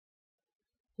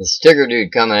The sticker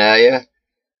dude coming at you.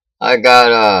 I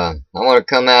want to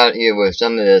come at you with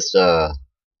some of this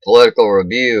political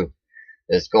review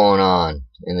that's going on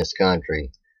in this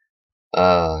country.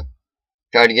 Uh,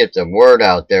 Try to get the word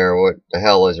out there what the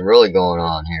hell is really going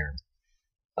on here.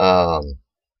 Um,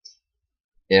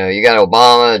 you got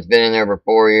Obama that's been in there for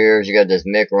 4 years. You got this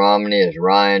Mitt Romney, this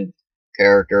Ryan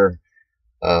character,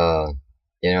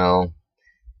 you know,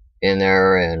 in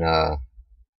there, and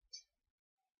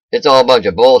it's all a bunch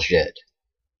of bullshit.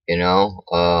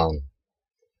 Until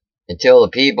the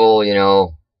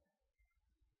people,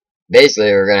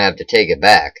 basically are going to have to take it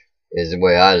back, is the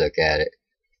way I look at it.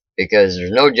 Because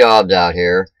there's no jobs out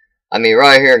here. I mean,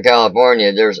 right here in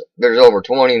California, there's over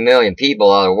 20 million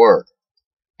people out of work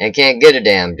and can't get a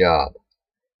damn job.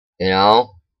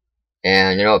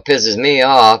 And it pisses me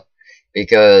off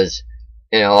because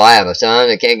I have a son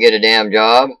that can't get a damn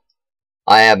job.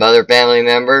 I have other family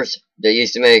members that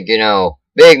used to make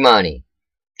big money,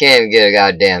 can't even get a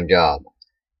goddamn job,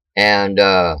 and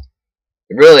it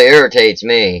really irritates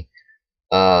me.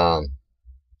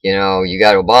 You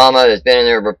got Obama that's been in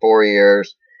there for 4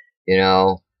 years,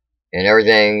 and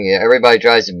everything. Everybody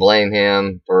tries to blame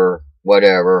him for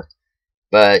whatever.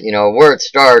 But, where it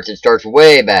starts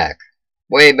way back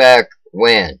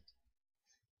when.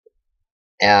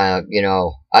 I've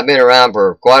been around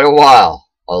for quite a while,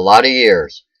 a lot of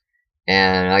years.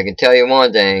 And I can tell you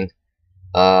one thing,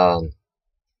 you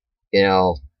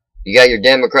got your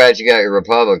Democrats, you got your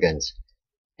Republicans.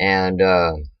 And,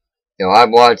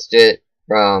 I've watched it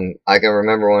from, I can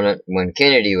remember when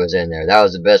Kennedy was in there. That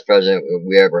was the best president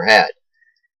we ever had.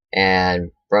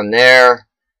 And from there,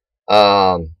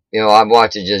 I've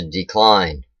watched it just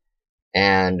decline.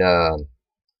 And,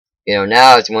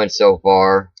 now it's went so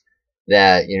far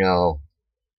that,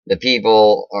 the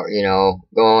people are,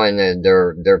 going,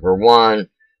 they're for one,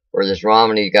 for this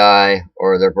Romney guy,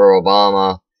 or they're for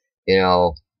Obama,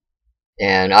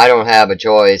 and I don't have a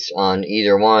choice on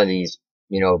either one of these,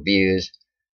 views,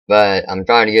 but I'm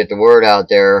trying to get the word out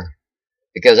there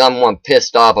because I'm one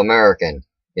pissed off American,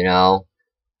 and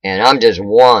I'm just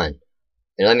one.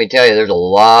 And let me tell you, there's a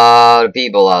lot of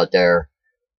people out there,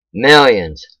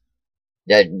 millions,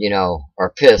 that, are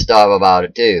pissed off about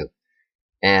it too.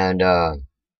 And,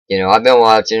 I've been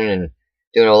watching and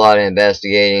doing a lot of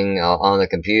investigating on the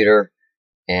computer.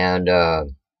 And,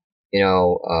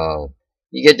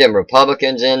 you get them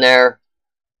Republicans in there.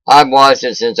 I've watched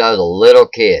it since I was a little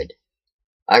kid.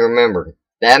 I remember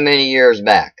that many years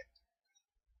back.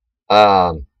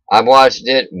 I've watched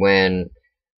it when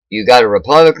you got a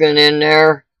Republican in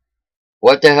there.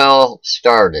 What the hell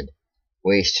started?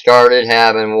 We started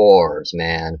having wars,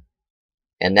 man.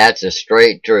 And that's the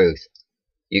straight truth.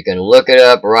 You can look it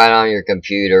up right on your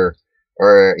computer,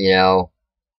 or,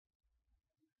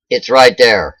 it's right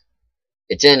there.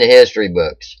 It's in the history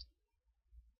books.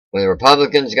 When the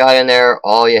Republicans got in there,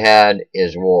 all you had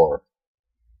is war.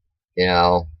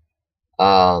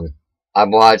 I've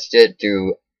watched it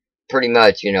through pretty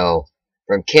much,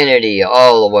 from Kennedy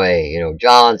all the way,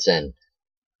 Johnson,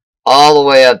 all the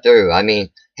way up through. I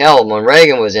mean, hell, when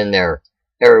Reagan was in there,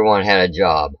 everyone had a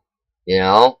job,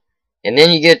 And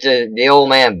then you get to the old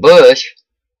man Bush,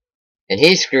 and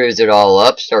he screws it all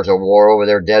up, starts a war over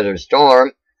their Desert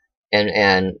Storm, and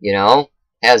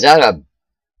has that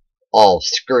all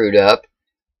screwed up.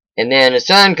 And then his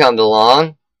son comes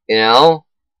along, and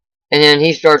then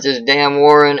he starts this damn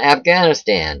war in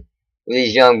Afghanistan with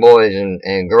these young boys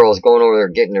and girls going over there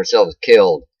getting themselves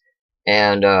killed.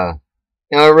 And,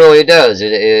 it really does.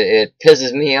 It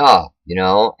pisses me off,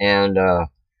 and,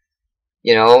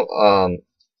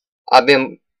 I've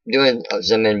been doing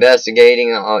some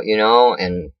investigating,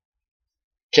 and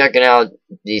checking out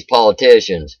these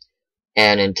politicians.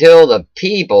 And until the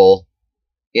people,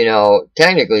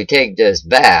 technically take this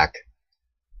back,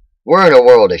 we're in a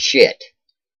world of shit.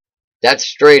 That's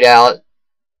straight out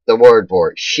the word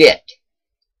for it, shit.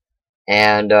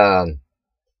 And now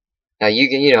you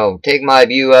can, take my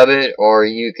view of it, or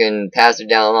you can pass it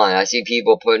down the line. I see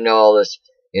people putting all this,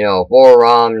 for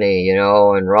Romney,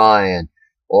 and Ryan,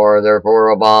 or they're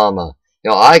for Obama.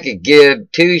 I could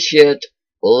give two shit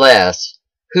less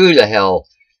who the hell,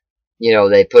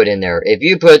 they put in there. If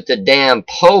you put the damn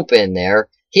Pope in there,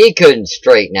 he couldn't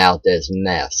straighten out this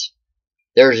mess.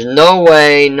 There's no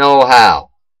way, no how.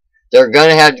 They're going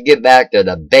to have to get back to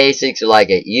the basics like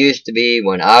it used to be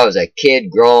when I was a kid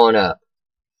growing up,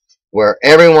 where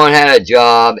everyone had a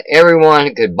job,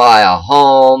 everyone could buy a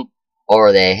home,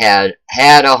 or they had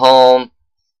a home.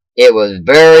 It was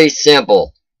very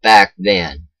simple back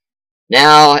then.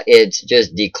 Now it's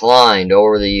just declined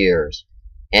over the years,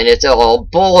 and it's all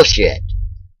bullshit.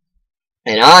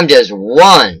 And I'm just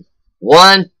one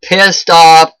pissed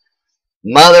off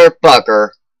motherfucker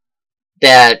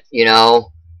that, you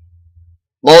know,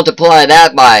 multiply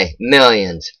that by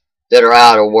millions that are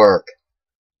out of work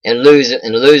and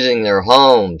losing their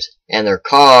homes and their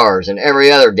cars and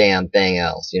every other damn thing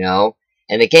else, you know.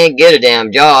 And they can't get a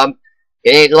damn job.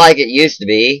 It ain't like it used to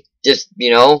be. Just,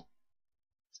 you know,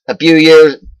 a few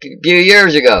years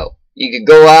ago, you could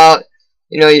go out,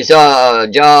 you know, you saw a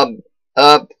job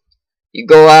up, you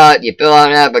go out, you fill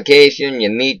out an application, you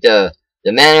meet the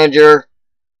manager,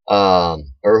 or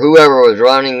whoever was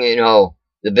running, you know,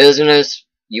 the business.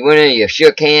 You went in, you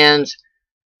shook hands,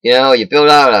 you know, you filled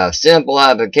out a simple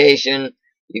application,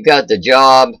 you got the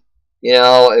job, you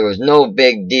know, it was no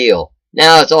big deal.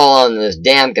 Now it's all on this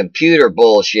damn computer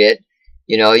bullshit.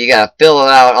 You know, you gotta fill it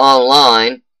out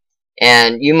online,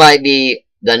 and you might be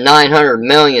the 900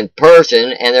 millionth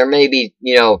person, and there may be,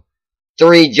 you know,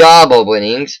 3 job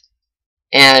openings,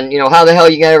 and, you know, how the hell are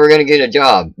you ever gonna get a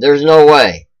job? There's no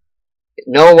way.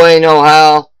 No way, no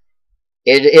how.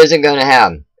 It isn't gonna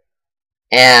happen.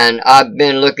 And I've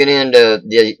been looking into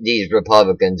these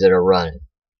Republicans that are running.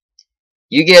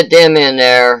 You get them in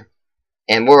there,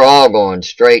 and we're all going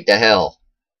straight to hell.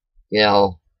 You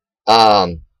know,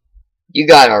 you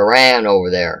got Iran over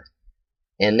there,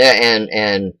 and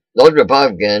those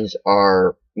Republicans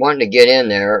are wanting to get in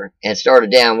there and start a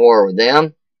damn war with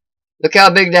them. Look how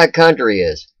big that country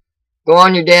is. Go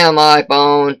on your damn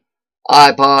iPhone,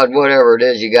 iPod, whatever it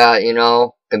is you got, you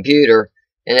know, computer,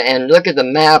 and look at the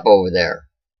map over there.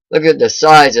 Look at the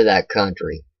size of that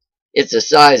country. It's the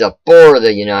size of 4 of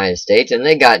the United States, and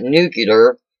they got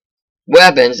nuclear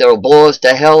weapons that'll blow us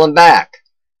to hell and back.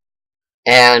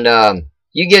 And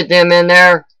you get them in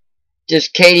there,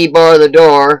 just Katie bar the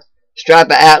door, strap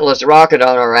an Atlas rocket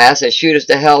on our ass, and shoot us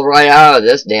to hell right out of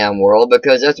this damn world,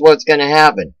 because that's what's going to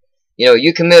happen. You know,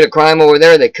 you commit a crime over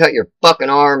there, they cut your fucking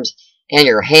arms and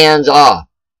your hands off.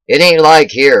 It ain't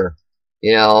like here,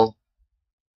 you know.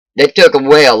 They took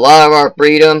away a lot of our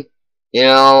freedom, you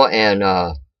know, and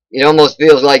it almost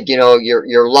feels like, you know,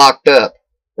 you're locked up,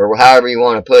 or however you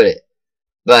want to put it.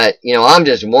 But, you know, I'm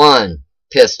just one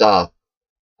pissed off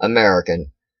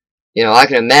American. You know, I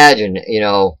can imagine, you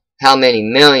know, how many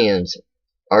millions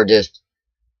are just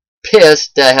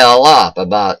pissed the hell off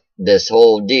about this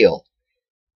whole deal.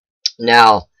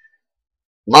 Now,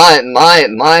 my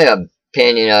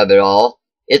opinion of it all,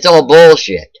 it's all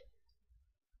bullshit.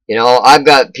 You know, I've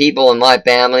got people in my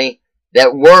family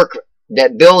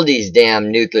that build these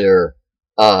damn nuclear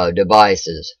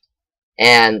devices.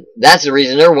 And that's the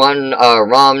reason they're wanting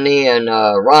Romney and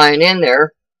Ryan in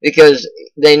there, because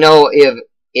they know if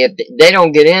they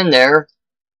don't get in there,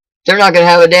 they're not going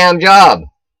to have a damn job.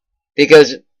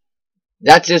 Because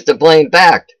that's just a plain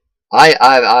fact.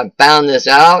 I found this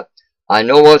out. I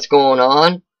know what's going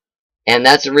on. And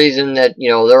that's the reason that, you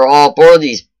know, they're all for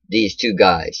these 2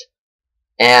 guys.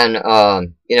 And,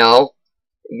 you know,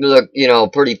 look, you know,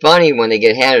 pretty funny when they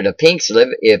get handed a pink slip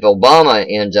if Obama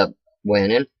ends up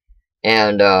winning.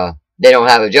 And they don't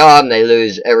have a job and they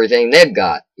lose everything they've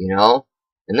got, you know.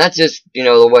 And that's just, you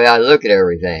know, the way I look at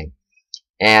everything.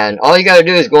 And all you got to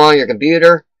do is go on your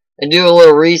computer and do a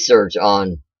little research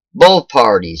on both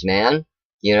parties, man,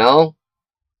 you know.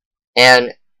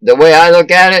 And the way I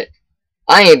look at it,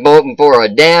 I ain't voting for a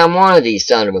damn one of these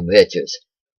son of a bitches.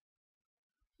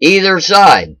 Either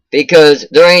side, because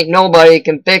there ain't nobody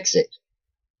can fix it.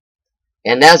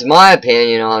 And that's my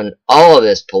opinion on all of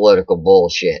this political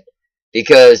bullshit.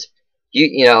 Because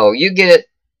you know, you get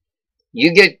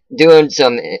doing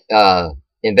some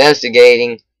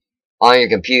investigating on your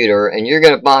computer, and you're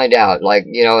gonna find out, like,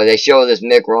 you know, they show this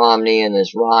Mitt Romney and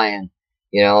this Ryan,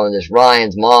 you know, and this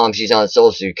Ryan's mom, she's on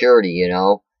Social Security, you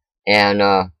know, and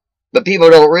but people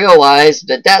don't realize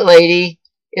that that lady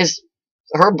is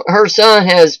her son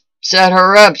has set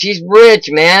her up. She's rich,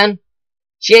 man.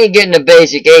 She ain't getting a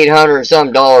basic $800 and some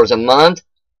a month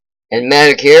and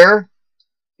Medicare.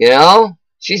 You know,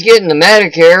 she's getting the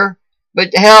Medicare,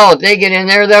 but hell, if they get in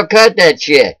there, they'll cut that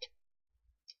shit.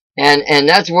 And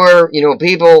that's where, you know,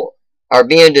 people are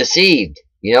being deceived,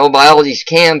 you know, by all these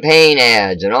campaign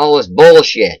ads and all this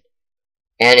bullshit.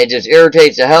 And it just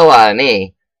irritates the hell out of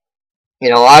me. You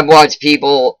know, I've watched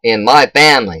people in my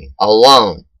family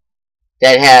alone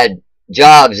that had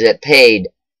jobs that paid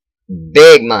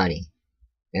big money.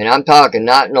 And I'm talking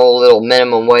not no little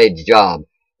minimum wage job.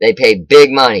 They pay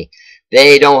big money.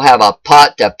 They don't have a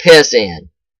pot to piss in.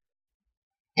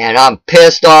 And I'm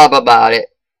pissed off about it.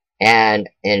 And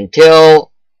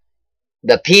until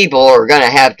the people are going to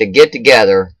have to get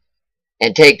together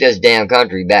and take this damn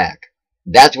country back.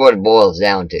 That's what it boils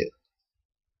down to.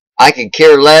 I could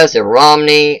care less if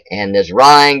Romney and this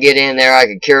Ryan get in there. I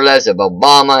could care less if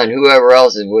Obama and whoever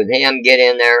else is with him get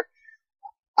in there.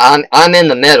 I'm in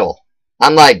the middle.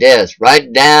 I'm like this,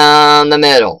 right down the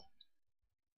middle.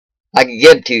 I could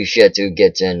give two shits who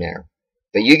gets in there.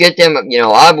 But you get them, you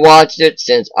know, I've watched it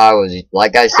since I was,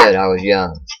 like I said, I was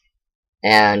young.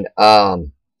 And,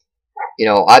 you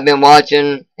know, I've been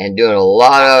watching and doing a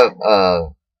lot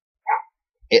of,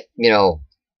 you know,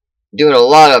 doing a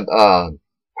lot of,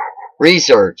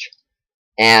 research.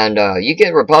 And, you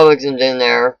get Republicans in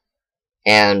there,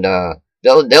 and,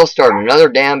 they'll start another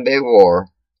damn big war.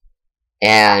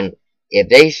 And if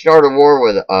they start a war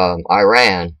with,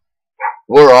 Iran,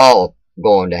 we're all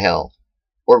going to hell.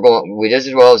 We just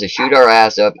as well as to shoot our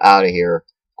ass up out of here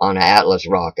on an Atlas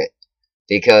rocket,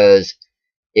 because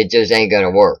it just ain't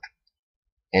gonna work.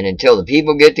 And until the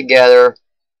people get together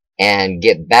and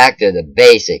get back to the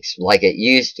basics like it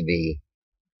used to be,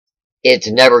 it's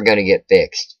never gonna get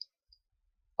fixed.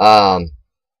 You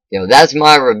know, that's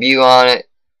my review on it.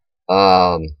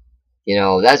 You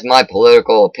know, that's my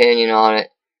political opinion on it.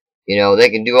 You know, they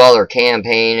can do all their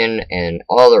campaigning and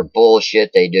all their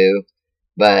bullshit they do.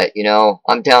 But, you know,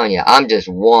 I'm telling you, I'm just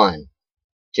one.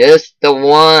 Just the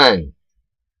one.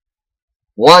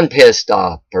 1 pissed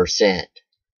off %.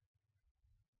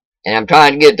 And I'm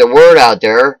trying to get the word out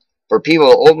there for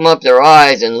people to open up their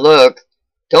eyes and look.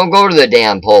 Don't go to the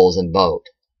damn polls and vote.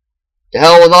 To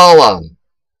hell with all of them.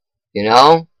 You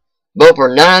know? Vote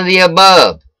for none of the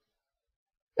above.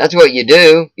 That's what you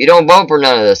do. You don't vote for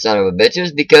none of the son of a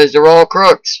bitches because they're all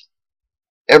crooks.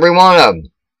 Every one of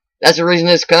them. That's the reason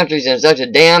this country's in such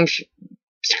a damn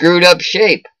screwed up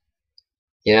shape.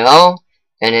 You know?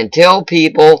 And until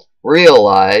people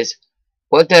realize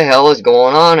what the hell is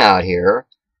going on out here,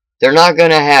 they're not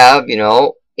going to have, you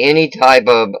know, any type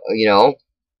of, you know,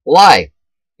 life.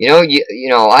 You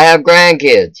know, I have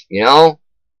grandkids, you know.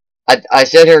 I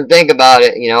sit here and think about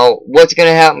it, you know, what's going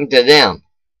to happen to them,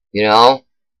 you know,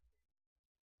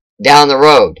 down the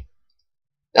road.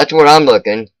 That's what I'm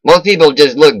looking. Most people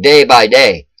just look day by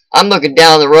day. I'm looking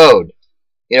down the road.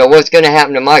 You know, what's going to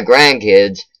happen to my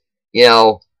grandkids, you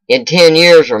know, in 10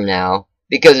 years from now,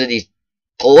 because of these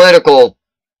political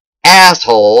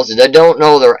assholes that don't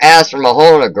know their ass from a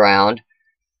hole in the ground,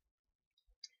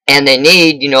 and they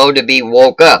need, you know, to be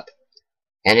woke up.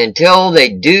 And until they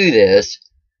do this,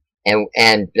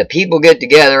 and the people get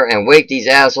together and wake these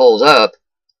assholes up,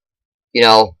 you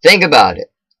know, think about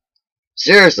it.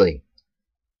 Seriously.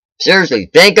 Seriously,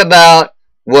 think about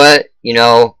what, you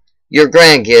know, your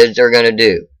grandkids are going to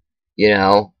do, you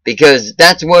know, because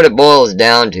that's what it boils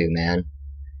down to, man.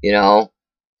 You know,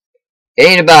 it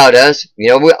ain't about us. You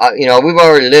know, we've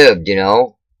already lived, you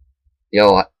know,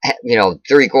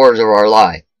 3/4 of our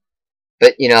life.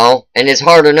 But, you know, and it's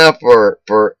hard enough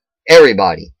for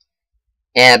everybody.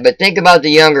 But think about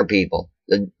the younger people,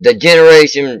 the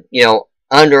generation, you know,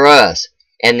 under us,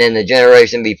 and then the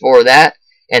generation before that,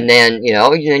 and then, you know,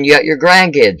 then you got your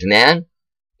grandkids, man.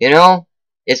 You know,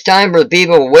 it's time for the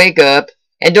people to wake up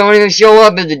and don't even show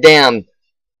up at the damn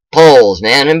polls,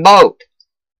 man, and vote.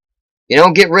 You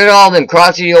know, get rid of all them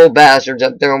crotchety old bastards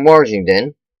up there in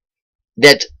Washington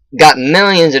that's got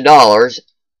millions of dollars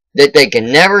that they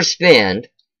can never spend,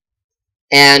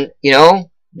 and, you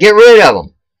know, get rid of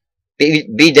them.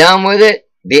 Be done with it,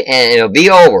 and it'll be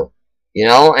over, you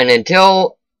know. And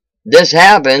until this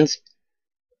happens,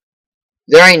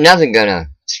 there ain't nothing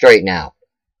gonna straighten out.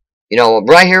 You know,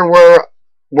 right here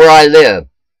where I live,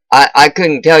 I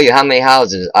couldn't tell you how many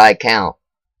houses I count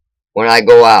when I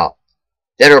go out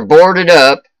that are boarded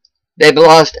up. They've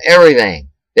lost everything.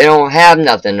 They don't have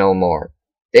nothing no more.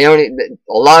 They don't.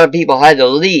 A lot of people had to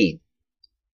leave.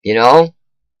 You know,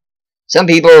 some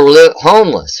people are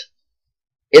homeless.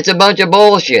 It's a bunch of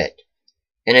bullshit.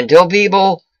 And until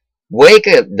people wake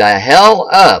up the hell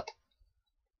up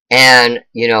and,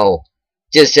 you know,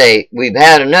 just say, we've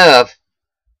had enough,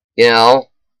 you know,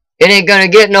 it ain't gonna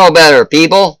get no better,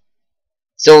 people.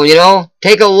 So, you know,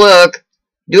 take a look,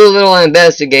 do a little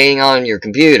investigating on your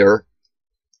computer,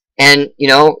 and, you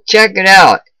know, check it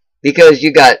out. Because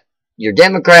you got your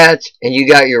Democrats and you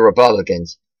got your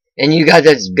Republicans. And you got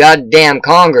this goddamn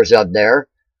Congress up there.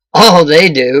 All they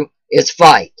do is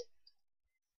fight.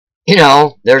 You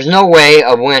know, there's no way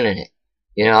of winning it.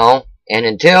 You know, and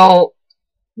until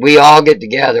we all get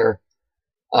together,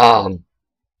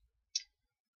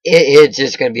 it's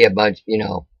just going to be a bunch, you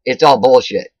know, it's all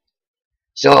bullshit.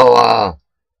 So, I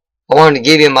wanted to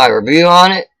give you my review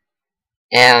on it.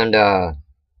 And,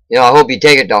 you know, I hope you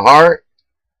take it to heart.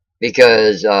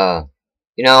 Because,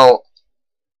 you know,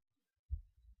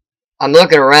 I'm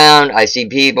looking around, I see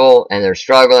people, and they're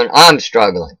struggling. I'm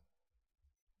struggling.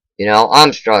 You know,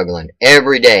 I'm struggling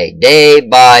every day, day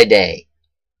by day.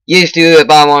 Used to, if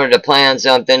I wanted to plan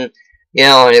something, you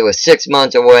know, and it was 6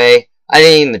 months away, I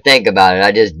didn't even think about it.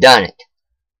 I just done it.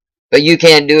 But you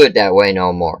can't do it that way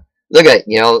no more. Look at,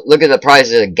 look at the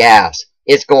prices of gas.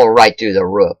 It's going right through the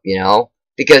roof,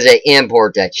 because they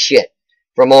import that shit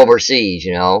from overseas,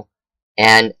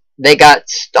 and they got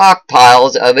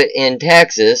stockpiles of it in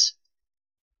Texas,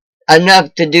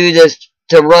 enough to do this,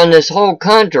 to run this whole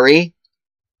country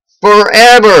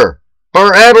forever.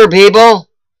 Forever, people.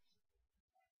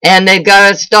 And they've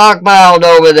got it stockpiled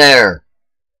over there.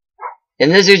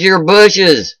 And this is your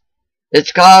Bushes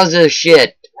that's caused this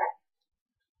shit.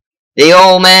 The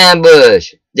old man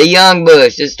Bush, the young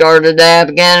Bush that started the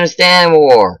Afghanistan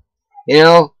war.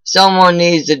 Someone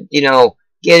needs to,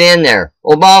 get in there.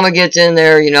 Obama gets in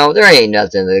there, there ain't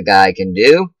nothing the guy can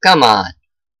do. Come on.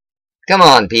 Come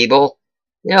on, people.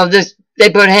 They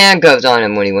put handcuffs on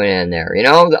him when he went in there,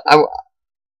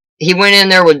 He went in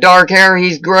there with dark hair,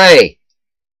 he's gray.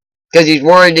 Because he's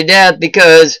worried to death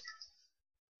because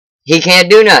he can't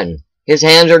do nothing. His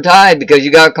hands are tied because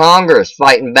you got Congress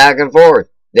fighting back and forth.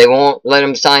 They won't let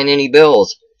him sign any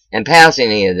bills and pass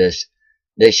any of this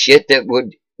shit that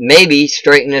would maybe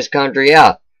straighten this country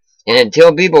out. And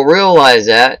until people realize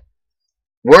that,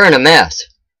 we're in a mess.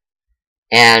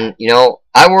 And,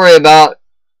 I worry about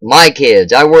my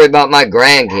kids. I worry about my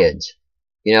grandkids.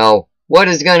 What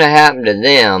is going to happen to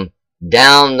them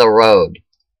down the road?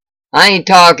 I ain't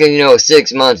talking,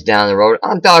 6 months down the road.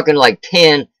 I'm talking like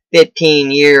 10,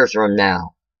 15 years from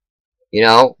now.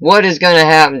 What is going to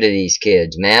happen to these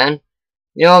kids, man?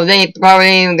 They probably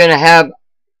ain't even going to have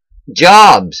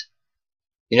jobs.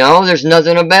 There's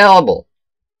nothing available.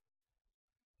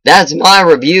 That's my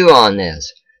review on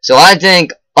this. So I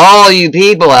think all you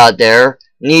people out there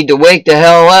need to wake the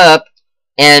hell up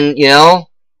and,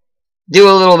 do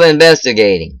a little bit of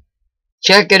investigating.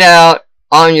 Check it out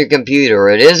on your computer.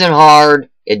 It isn't hard.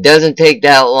 It doesn't take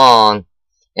that long.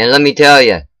 And let me tell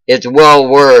you, it's well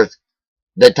worth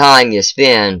the time you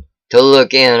spend to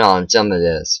look in on some of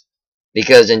this.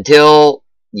 Because until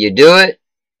you do it,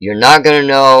 you're not going to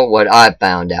know what I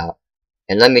found out.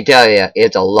 And let me tell you,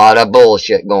 it's a lot of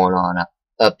bullshit going on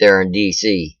up there in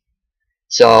D.C.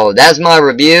 So that's my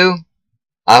review.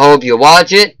 I hope you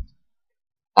watch it.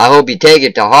 I hope you take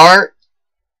it to heart.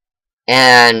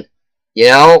 And,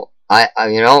 I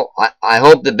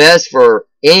hope the best for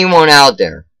anyone out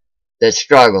there that's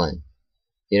struggling.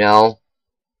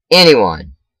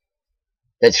 Anyone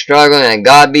that's struggling, and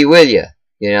God be with you,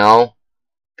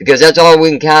 because that's all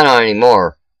we can count on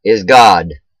anymore is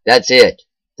God. That's it.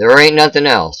 There ain't nothing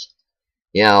else,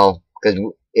 because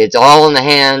it's all in the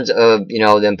hands of,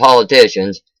 them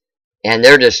politicians, and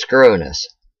they're just screwing us.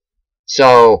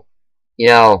 So,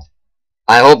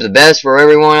 I hope the best for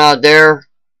everyone out there,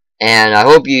 and I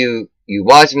hope you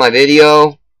watch my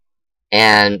video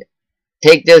and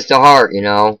take this to heart,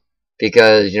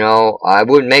 because, I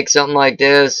wouldn't make something like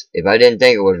this if I didn't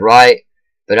think it was right.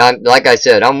 But like I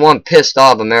said, I'm one pissed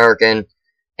off American,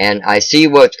 and I see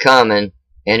what's coming,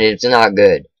 and it's not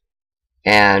good.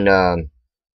 And,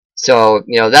 so, I'm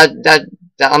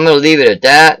going to leave it at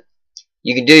that.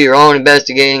 You can do your own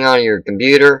investigating on your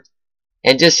computer,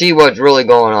 and just see what's really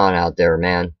going on out there,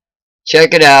 man.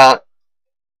 Check it out,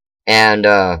 and,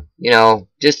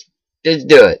 just do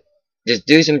it. Just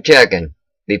do some checking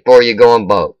before you go and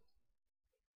vote.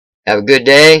 Have a good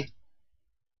day.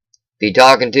 Be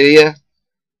talking to you.